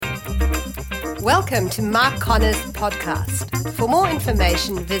Welcome to Mark Connor's podcast. For more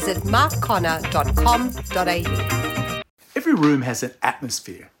information, visit markconnor.com.au. Every room has an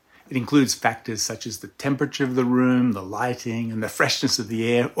atmosphere. It includes factors such as the temperature of the room, the lighting, and the freshness of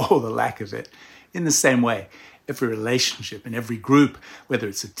the air, or the lack of it. In the same way, every relationship and every group, whether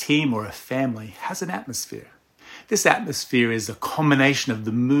it's a team or a family, has an atmosphere. This atmosphere is a combination of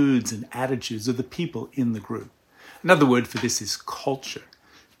the moods and attitudes of the people in the group. Another word for this is culture.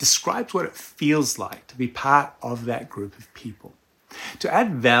 It describes what it feels like to be part of that group of people. To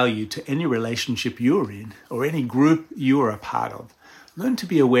add value to any relationship you're in or any group you are a part of, learn to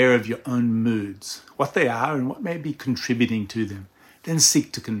be aware of your own moods, what they are and what may be contributing to them. Then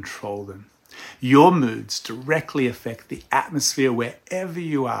seek to control them. Your moods directly affect the atmosphere wherever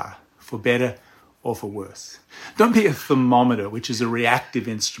you are, for better or for worse. Don't be a thermometer, which is a reactive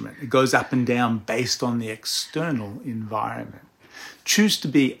instrument. It goes up and down based on the external environment. Choose to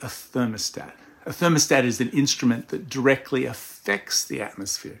be a thermostat. A thermostat is an instrument that directly affects the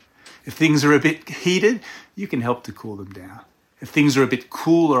atmosphere. If things are a bit heated, you can help to cool them down. If things are a bit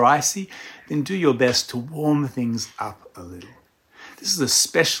cool or icy, then do your best to warm things up a little. This is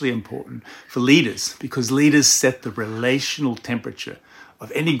especially important for leaders because leaders set the relational temperature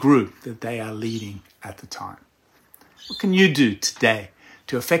of any group that they are leading at the time. What can you do today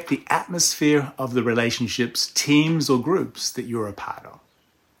to affect the atmosphere of the relationships, teams, or groups that you're a part of?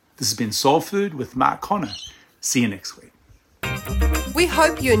 This has been Soul Food with Mark Connor. See you next week. We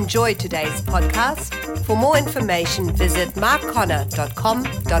hope you enjoyed today's podcast. For more information, visit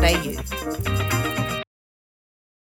markconnor.com.au.